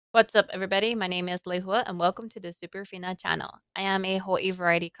What's up, everybody? My name is Lehua, and welcome to the Superfina Channel. I am a Hawaii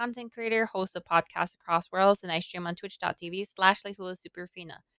variety content creator, host of podcasts across worlds, and I stream on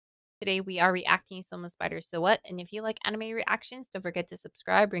twitch.tv/LehuaSuperfina. Today, we are reacting Soma Spider So What, and if you like anime reactions, don't forget to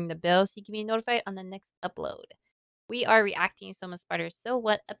subscribe, ring the bell so you can be notified on the next upload. We are reacting Soma Spider So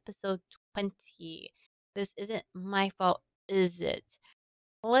What, episode 20. This isn't my fault, is it?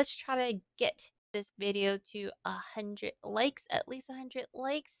 Let's try to get this video to 100 likes, at least 100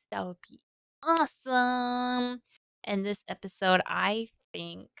 likes. That would be awesome. In this episode, I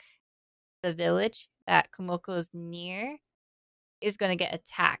think the village that Kumoko is near is going to get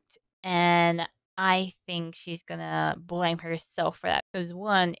attacked. And I think she's going to blame herself for that. Because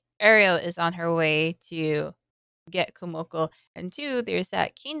one, Ariel is on her way to get Kumoko. And two, there's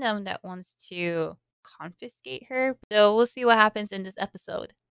that kingdom that wants to confiscate her. So we'll see what happens in this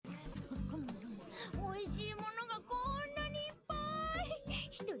episode.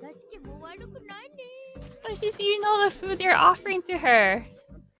 Oh, she's eating all the food they're offering to her.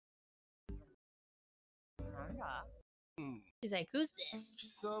 She's like, who's this?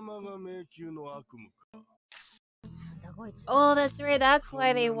 Oh, that's right. That's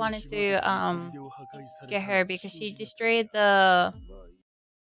why they wanted to get her, because she destroyed the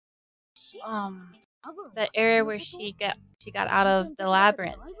area where she got out of the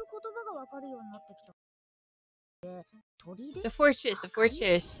labyrinth. The fortress.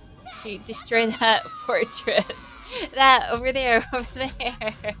 She destroyed that fortress. That over there.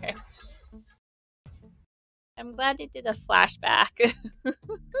 I'm glad they did a flashback.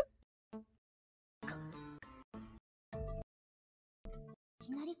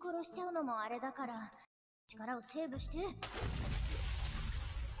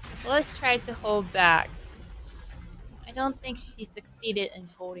 Let's try to hold back. I don't think she succeeded in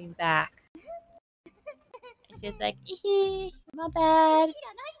holding back. She's like, my bad.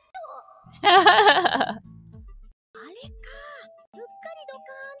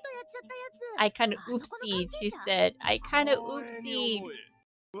 I kind of oopsied, she said. I kind of oopsied.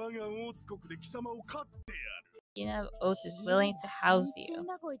 You know, Ohts is willing to house you.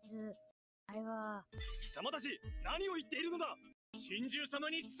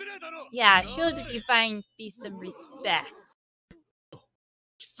 Yeah, show the divine beast some respect.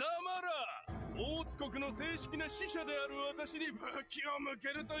 He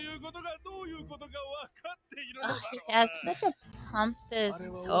has such a pompous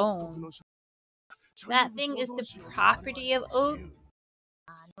tone. That thing is the property of Ohts.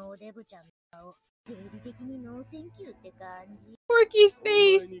 Porky's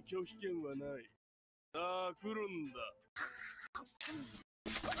face!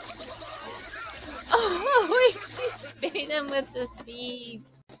 Oh, she's spitting him with the seeds.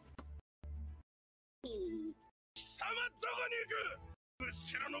 It's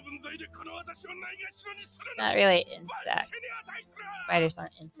not really insects. Spiders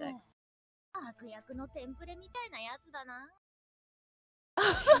aren't insects.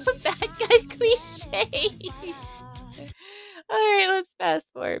 Bad guys cliche. Alright, let's fast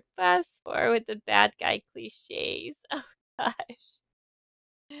forward. Fast forward with the bad guy cliches. Oh gosh.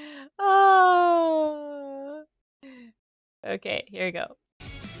 Oh. Okay, here we go.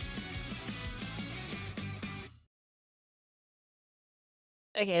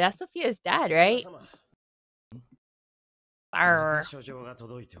 Okay, that's Sophia's dad, right? Arr.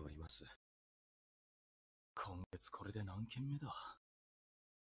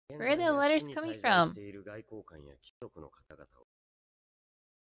 Where are the letters coming from?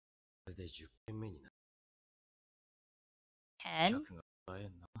 10?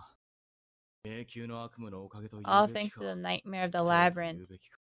 All thanks to the nightmare of the labyrinth.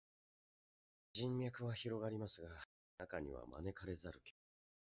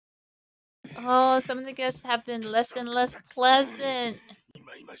 Oh, some of the guests have been less and less pleasant.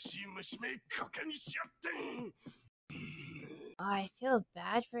 Oh, I feel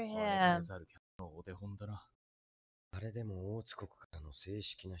bad for him.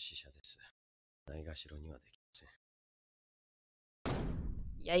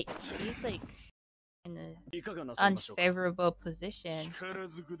 Yikes, he's like in an unfavorable position.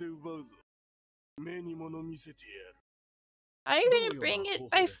 Are you gonna bring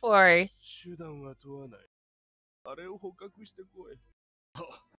it by force? He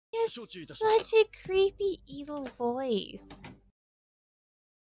has such a creepy, evil voice.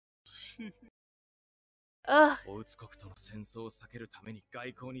 Ugh.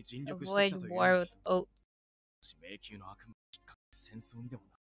 Avoid war with Ohts.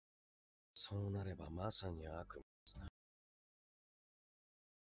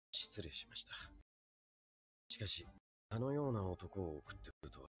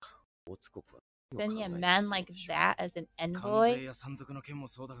 Sending a man like that as an envoy?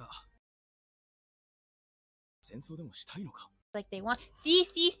 Like they want. See.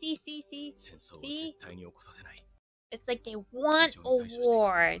 It's like they want a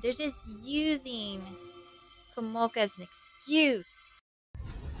war. They're just using Kumoko as an excuse.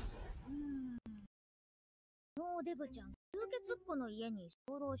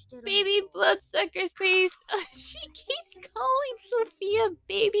 Baby bloodsuckers, please. She keeps calling Sophia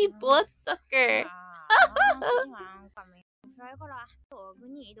baby bloodsucker.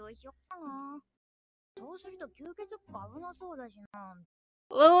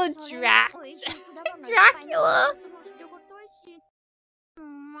 Little Dracula.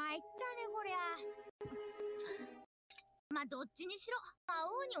 まあどっちにしろ魔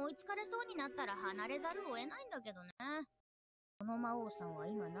王に追いつかれそうになったら離れざるを得ないんだけどね。この魔王さんは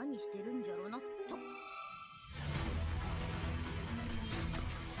今何してるんじゃろうなと。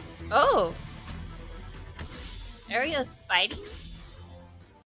Oh, Ariel's fighting?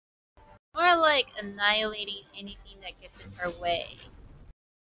 More like annihilating anything that gets in her way.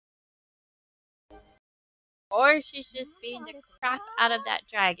 Or she's just beating the crap out of that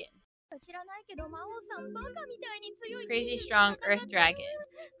dragon. Crazy strong earth dragon.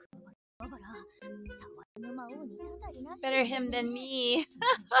 Better him than me.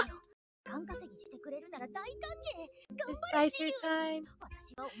 This buys your time.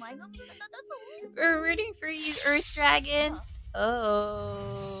 We're rooting for you, earth dragon.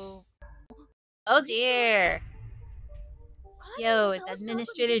 Oh. Oh dear. Yo, it's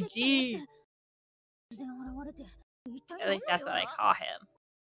Administrator G. At least that's what I call him.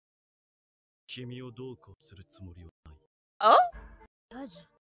 Oh?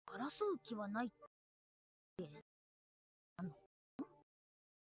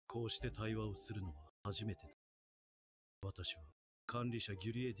 こうして対話をするのは初めてだ。私は管理者ギ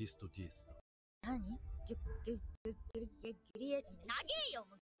ュリエディスト・ディエスだ。何？ギュリエ、長えよ、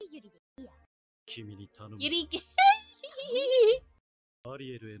もうギュリでいいや。君に頼む。ギリギリ。ア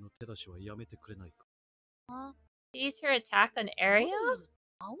リエルへの手出しはやめてくれないか。Sees her attack on Ariel?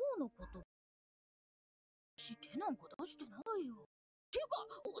 魔王のこと。手なんか出してないよ。てか、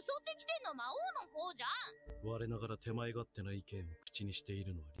襲ってきてんの魔王の方じゃん。我ながら手前勝手な意見を口にしてい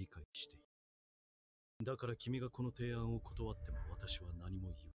るのは理解している。だから君がこの提案を断っても私は何も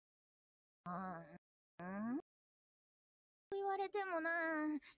言う。言われてもな、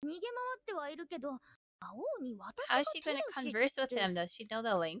逃げ回ってはいるけど、魔王に私が How's she gonna converse with him? Does she know the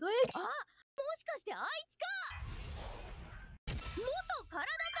language? あ、もしかしてあいつか。元体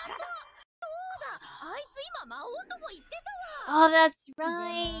だと。そうだ、あいつ今魔王とも言ってたわ。Oh, that's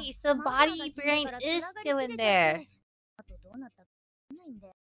right. So body brain is still in there. あとどうなったかないん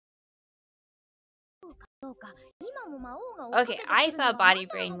で。そうか、今も魔王が Okay, I thought body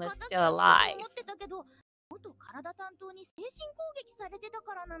brain was still alive. 元体担当に精神攻撃されてた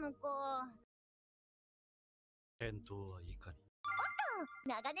からなのか。返答はいかに。おっと、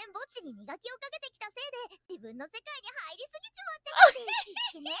長年ぼっちに磨きをかけてきたせいで自分の世界に入りすぎちまってたって言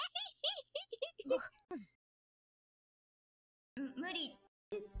ってね。無理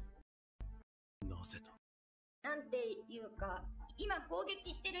です。なぜだ。なんていうか、今攻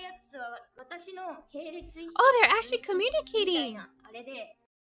撃してるやつは私の並列一緒。Oh, they're actually communicating. あれで、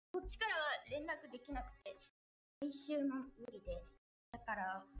こっちからは連絡できなくて、回収も無理で、だか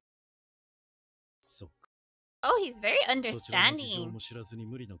ら。そうか。Oh, he's very そちらの事情 understanding. も知らずに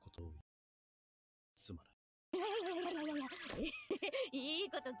無理なことを。すまない。い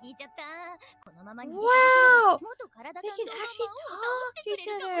いこと聞いちゃった。このままに。 Wow! 元体 They 担 can 当の actually 魔王を talk 倒 to して each くれ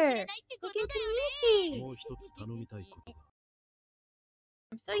るかもしれ other. ないってこ They と can だよね。 communicate. もう一つ頼みたいことが。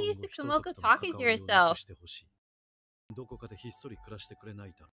I'm so used to 今後 Kumoko 人族 talking と to の関わりをな herself. くしてほしい。どこかでひっそり暮らしてくれな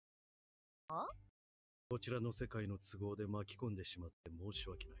いだろう。あ？こちらの世界の都合で巻き込んでしまって申し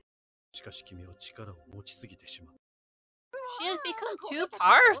訳ない。しかし君は力を持ちすぎてしまった。She has become too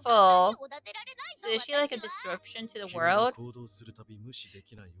powerful. So is she like a disruption to the world? 行動するたび無視で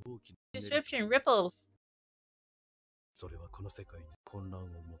きない大きな Disruption ripples. それはこの世界に混乱を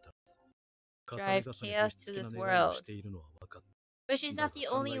もたらす。 Drive chaos to this world. But she's not the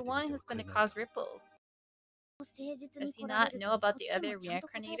only one who's going to cause ripples. Does he not know about the other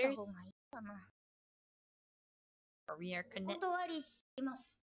reincarnators? Or reincarnates? お断りしま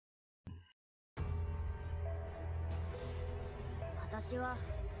す。私は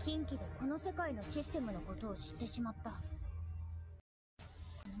近畿でこの世界のシステムのことを知ってしまった。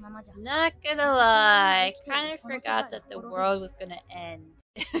 Not gonna lie, I kind of forgot that the world was gonna end.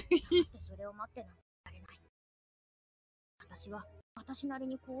 それを待ってなんてやれない。私は私なり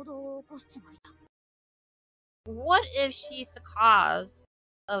に行動を起こすつもりだ。 What if she's the cause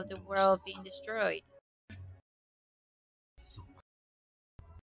of the world being destroyed. そうか。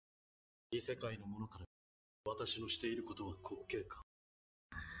異世界のものから私のしていることは滑稽か。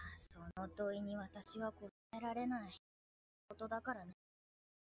その問いに私は答えられないことだからね。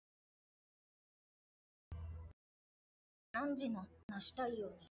何時の成したいよ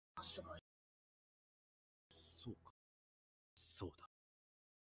うにすごい。そうか。そうだ。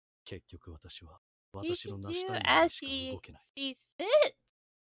結局私は You 私の should 成し do たいよう as にしか he 動けない。 sees fit.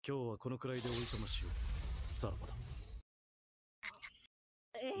 今日はこのくらいでおいとましよう。さらばだ。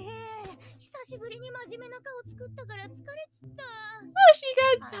久しぶりに真面目な顔作ったから疲れちった。Oh, she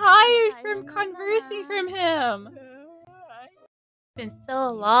got tired from conversing from him. It's been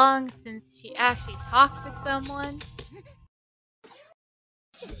so long since she actually talked with someone.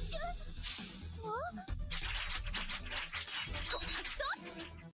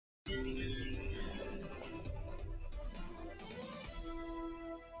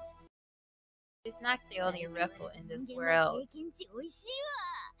 She's not the only ripple in this world. 経験値美味しいわ。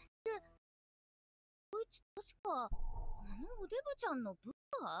で、こいつ確かおデブちゃんの部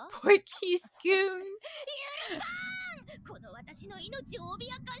下Porky's goon. この私の命を脅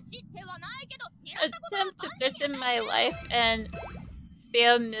かしってはないけど、 Attempt to threaten my life and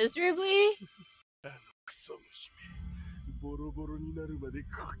fail miserably. クソ虫め。ボロボロになるまで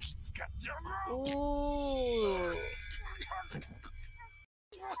こき使ってやろう。 Ooh.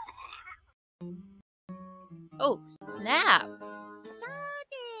 Oh, snap.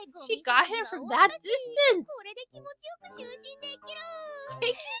 She got him from that distance. これで気持ちよく就寝できる。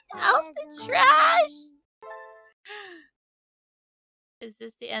 Taking out the trash. Is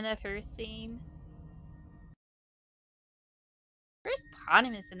this the end of her scene? Where's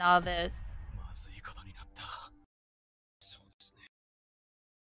Ponimus in all this? まずいことになった。そうですね。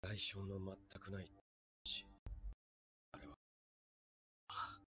代償の全くないし、あれは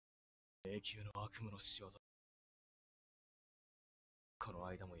迷宮の悪夢の仕業。この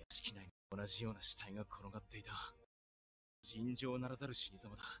間も屋敷内に同じような死体が転がっていた。尋常ならざる死に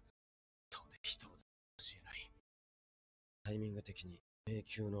様だ。到底人を教えない。タイミング的に迷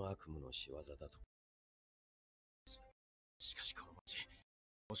宮の悪夢の仕業だと。しかしこの町、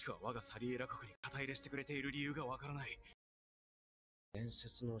もしくは我がサリエラ国に肩入れしてくれている理由がわからない。伝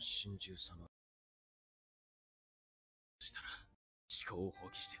説の神獣様。したら思考を放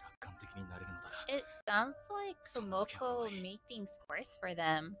棄して楽観的になれるのだ。 It sounds like Kumoko made things worse for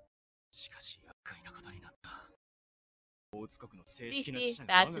them. しかし厄介なことになった。大津国の正式な CC 死者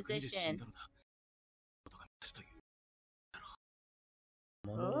が bad 我が国で死ん position. だのだ。ことがなしというだろう。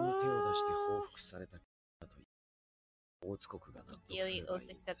 物に手を出して報復されたと言い、大津国が納得す Ideally, ればい Oats いの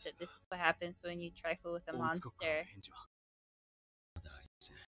で accept す that this が、 is what happens when you trifle with a 大津国からの monster. 返事はまだありま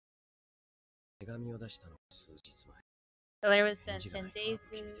せん。手紙を出したのは数日前。 The letter was sent 10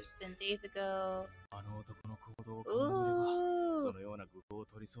 days ago. あの男の行動を鑑みれば、 Ooh. そのような愚行を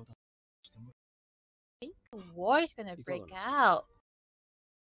取りそうだとしても、 I think the war is gonna いかが break なさいました out.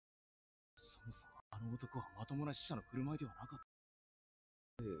 そもそもあの男はまともな死者の振る舞いではなかった。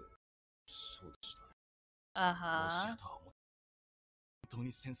ええ、そうでしたね。 Uh もし huh. やとは思った。本当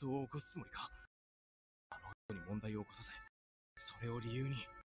に戦争を起こすつもりか。あの人に問題を起こさせ、それを理由に。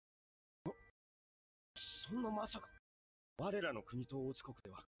そんなまさか。我らの国と大津国で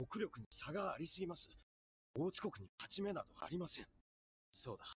は国力に差がありすぎます。大津国に勝ち目などありません。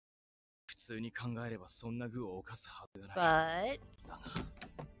そうだ。普通に考えればそんな愚を犯すはずがない。 But だが、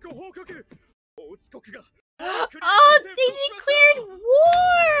ご報告。大津国が oh, they declared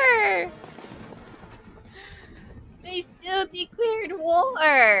war. They still declared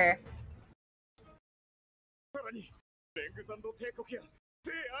war. さらに、レングザンド帝国や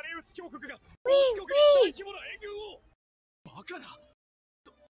聖アレウス教国が Wait, 大規 wait. 模な援軍を。バカな。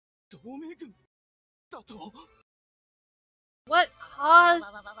同盟軍だと。 What caused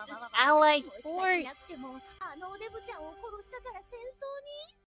this allied force? なくてもあのおデブちゃんを殺したから戦争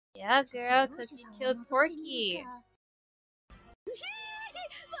に。 Yeah, girl, because he killed Porky. わかり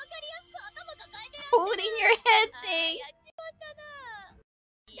やすく頭抱えてらっしゃる。 Holding your head thing. やっちまったな。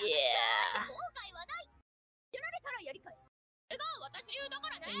 Yeah. 後悔はない。やられたらやり返す。それが私流だか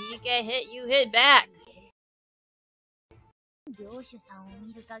らね。 When you get hit, you hit back. 領主さんを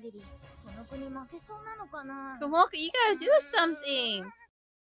見る限り、この国負けそうなのかな。 Kumoko, you gotta do something. よ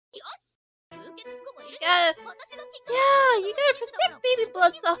し。吸血鬼もいるし。 Gotta, 私がキング yeah, you gotta protect baby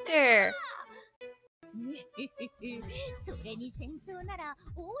bloodsucker. それに戦争なら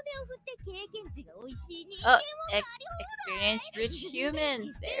大手を振って経験値が美味しい人 Oh, 間も experienced rich humans.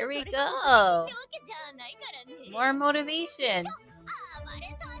 There we それ go. ってわけじゃないからね。 More motivation. 暴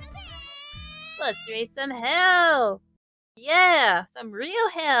れたるで。 Let's raise some hell. Yeah, some real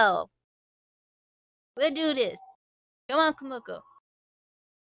hell. We'll do this. Come on, Kumoko.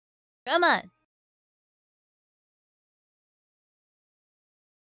 Come on.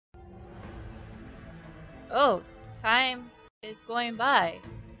 Oh, time is going by.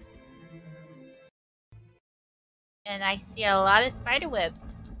 And I see a lot of spider webs.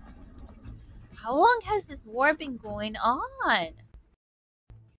 How long has this war been going on?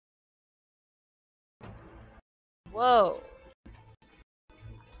 Whoa.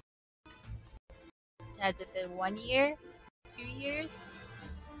 Has it been 1 year? 2 years?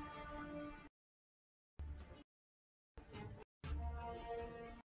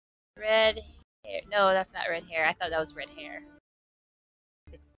 Red hair. No, that's not red hair. I thought that was red hair.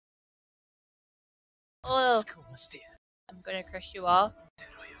 Oh, I'm gonna crush you all.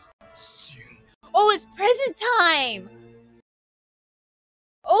 Oh, it's present time!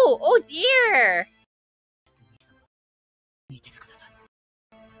 Oh dear!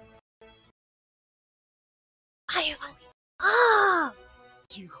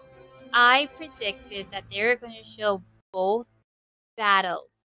 I predicted that they were going to show both battles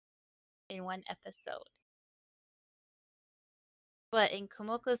in one episode. But in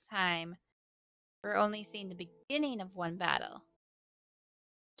Kumoko's time, we're only seeing the beginning of one battle.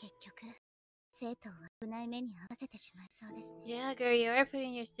 Yeah, girl, you are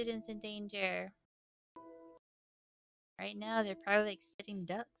putting your students in danger. Right now, they're probably like sitting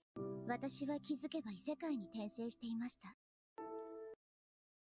ducks. 私は気づけば異世界に転生していました。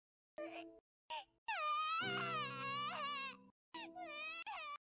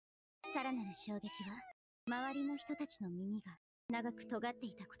さらなる衝撃は、周りの人たちの耳が長く尖って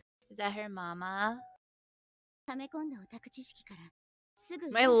いたことです。Is that her mama? 溜め込んだオタク知識からす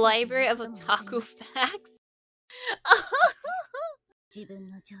ぐ My library of otaku facts? 自分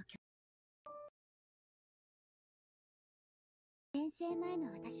の状況。転生前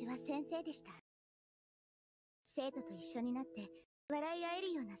の私は先生でした。生徒と一緒になって笑い合え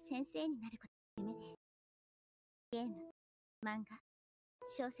るような先生になることが夢で、ゲーム、漫画、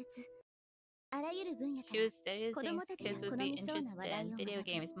小説、あらゆる分野か She ら was studying 子 things 供たち kids が would 好 be みそうな interested 話題 in: を video 学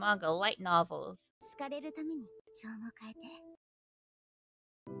び、 games, manga, light novels. 好かれるために口調も変えて、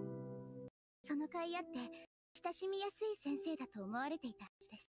その甲斐あって親しみやすい先生だと思われていたはず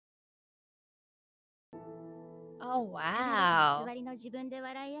です。 Oh 作ら wow. れた偽りの自分で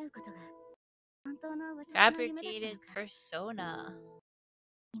笑い合うことが本当の私の夢だった Fabricated のか persona.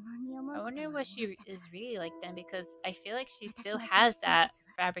 疑問に思う I ことも wonder あり what ま she したが、 is really like then, because I feel like she still 私の has 生 that 活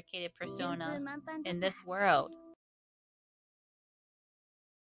は fabricated 順風 persona 満帆だった in は this ずです。 world.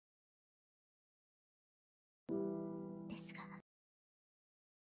 ですが、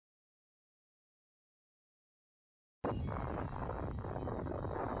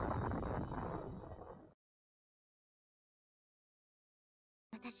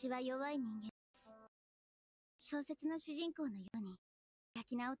私は弱い人間です。小説の主人公のように開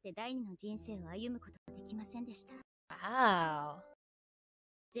き直って第二の人生を歩むことができませんでした。 Wow.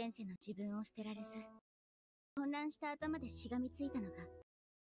 前世の自分を捨てられず、混乱した頭でしがみついたのが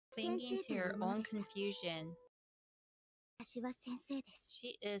先 Clinging 生と to いう her もの own でした。 confusion. 私は先生です。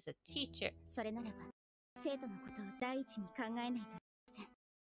 She is a teacher. それならば生徒のことを第一に考えないといけません。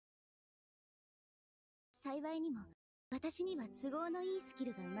幸いにも私には都合のいいスキ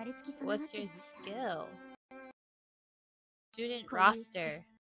ルが生まれつき備わっ What's てい your ました。 skill? Student こういうスキル、 roster.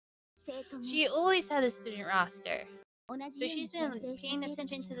 生徒 She 名、 always had a student roster. 同じ So ように she's been 転生した paying 生徒 attention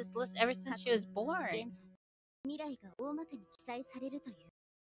たち to の this list ever since she was 現 born. 在、未来が大まかに記載されるという。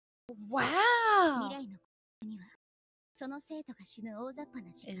 Wow. 未来のにはその生徒が死ぬ大雑把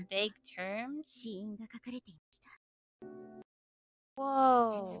な時間 In と vague terms? 死因が書かれていました。 Whoa.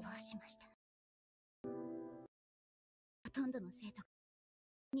 絶望しました。ほとんどの生徒が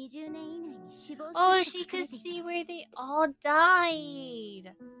20年以内に死亡する Oh, と she 書かれ could てい see たの where です。 they all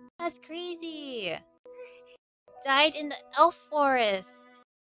died. That's crazy. Died in the elf forest.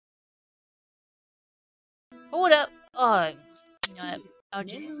 Hold up. Oh, you know what? I'll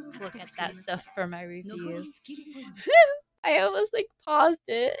just look at that stuff for my review. I almost like paused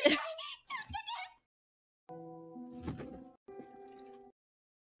it.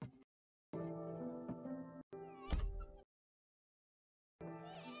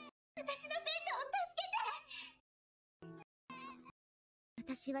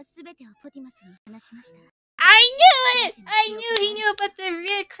 私はすべてをポティマスに話しました。 I knew it! I knew he knew about the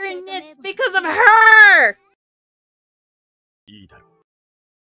reincarnates because of her! いいだろう。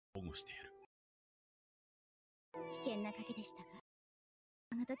保護してやる。危険な賭けでしたが、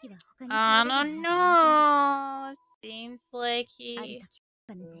この時は他に I 頼る don't ものがありませんでした。 know. Seems like ある he... 時は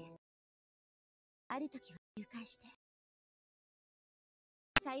お金で、ある時は誘拐して、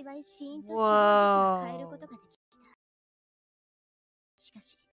幸い死因と死亡時期は変えることができました。しか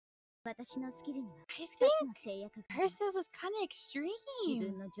し、私のスキルには I 2つの制約があります。 hers was kind of 自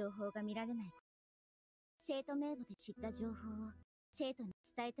分 extreme. の情報が見られない。生徒名簿で知った情報を生徒に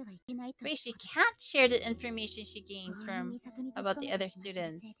伝えてはいけないという Wait, she ことです。 can't share the information she gains 強引 from に里に閉じ about 込 the め other てしまったせい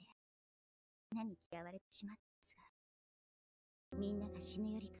students. で何に嫌われてしまったんですが、みんなが死ぬ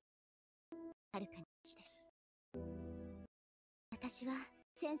よりかはるかにマシです。私は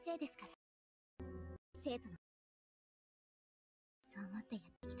先生ですから、生徒のそう思ってやっ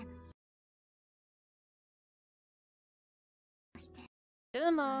てきたのに。そして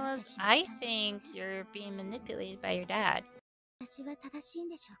Filimos, I think you're being manipulated by your dad. 私は正しいん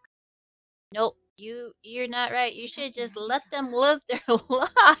でしょうか。 Nope, you're not right. You should just let them live their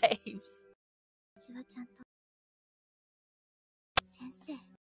lives. 私はちゃんと先生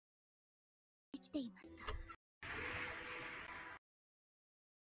生きていますか。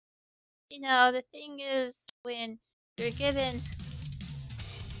 You know, the thing is, you're given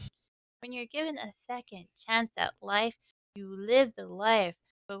when you're given a second chance at life, you live the life.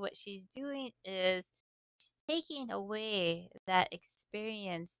 But what she's doing is she's taking away that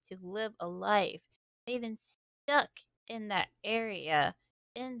experience to live a life. They've been stuck in that area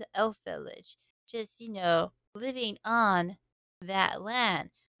in the elf village, just, living on that land,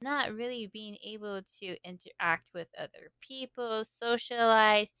 not really being able to interact with other people,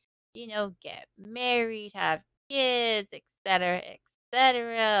 socialize, get married, have kids, etc.,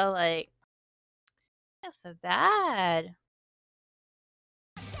 etc. Like, that's so bad.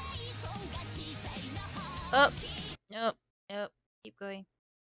 Oh, nope, nope. Keep going.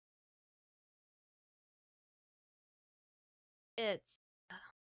 It's.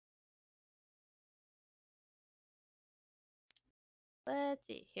 Let's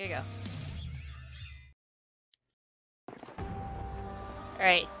see. Here we go.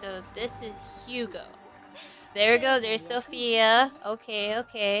 Alright, so this is Hugo. There we go. There's Sophia. Okay,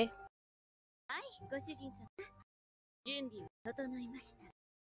 okay. はい、ご主人様。準備は整いました。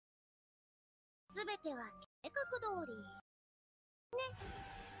すべては計画通り。ね。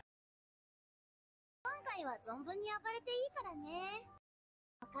今回は存分に暴れていいからね。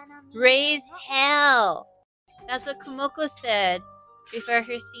他のみんな Raise hell! That's what Kumoko said before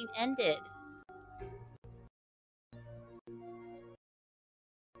her scene ended.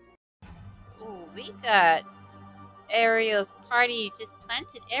 Ooh, we got Ariel's party just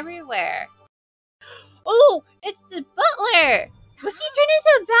planted everywhere. Oh, it's the butler! Was he turned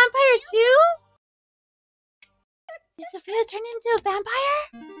into a vampire too? Did Sophia turn into a vampire?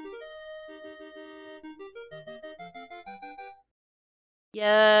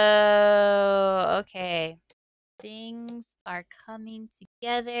 Yo, okay. Things are coming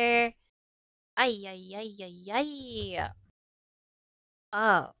together. Ay, ay, ay, ay, ay.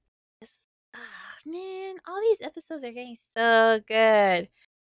 Oh. Man, all these episodes are getting so good.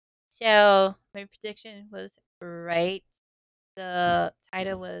 So, my prediction was right. The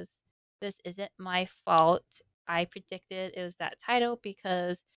title was This Isn't My Fault. I predicted it was that title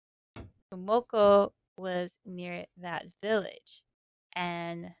because Kumoko was near that village.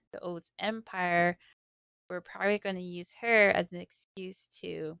 And the Ohts Empire were probably going to use her as an excuse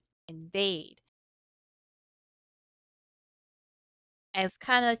to invade. I was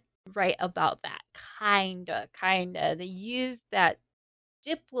kind of right about that. Kinda. They used that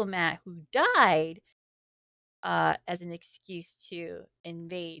diplomat who died as an excuse to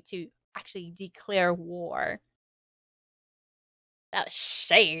invade, to actually declare war. That was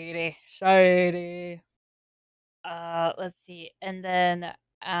shady. Let's see. And then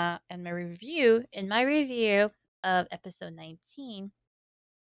in my review of episode 19,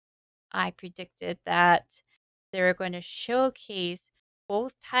 I predicted that they were going to showcase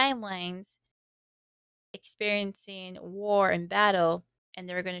both timelines experiencing war and battle, and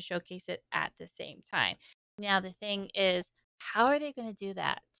they were going to showcase it at the same time. Now, the thing is, how are they going to do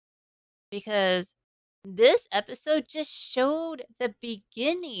that? Because this episode just showed the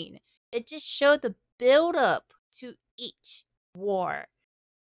beginning. It just showed the build up to each war.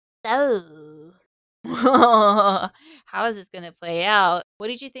 So, how is this going to play out? What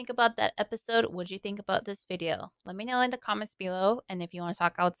did you think about that episode? What did you think about this video? Let me know in the comments below. And if you want to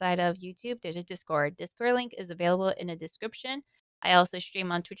talk outside of YouTube, there's a Discord. Discord link is available in the description. I also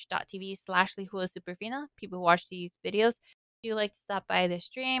stream on twitch.tv/Lehua Superfina. People who watch these videos, if you like to stop by the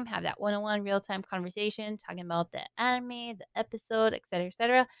stream, have that one-on-one real-time conversation talking about the anime, the episode,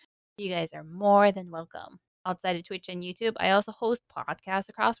 etc., you guys are more than welcome. Outside of Twitch and YouTube, I also host podcasts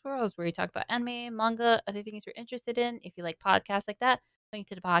across worlds where we talk about anime, manga, other things you're interested in. If you like podcasts like that, link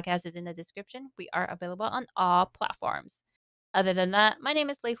to the podcast is in the description. We are available on all platforms. Other than that, my name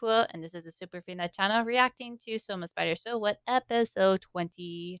is Lehua, and this is the Superfina Channel reacting to Soma Spider So What episode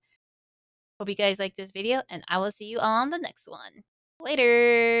 20. Hope you guys like this video, and I will see you on the next one.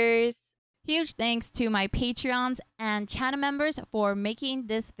 Laters! Huge thanks to my Patreons and channel members for making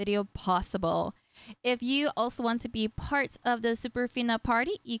this video possible. If you also want to be part of the Superfina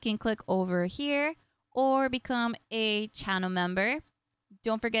party, you can click over here or become a channel member.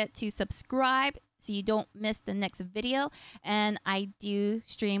 Don't forget to subscribe so you don't miss the next video. And I do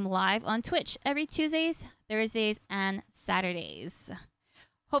stream live on Twitch every Tuesdays, Thursdays, and Saturdays.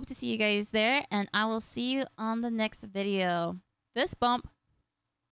 Hope to see you guys there, and I will see you on the next video. Fist bump.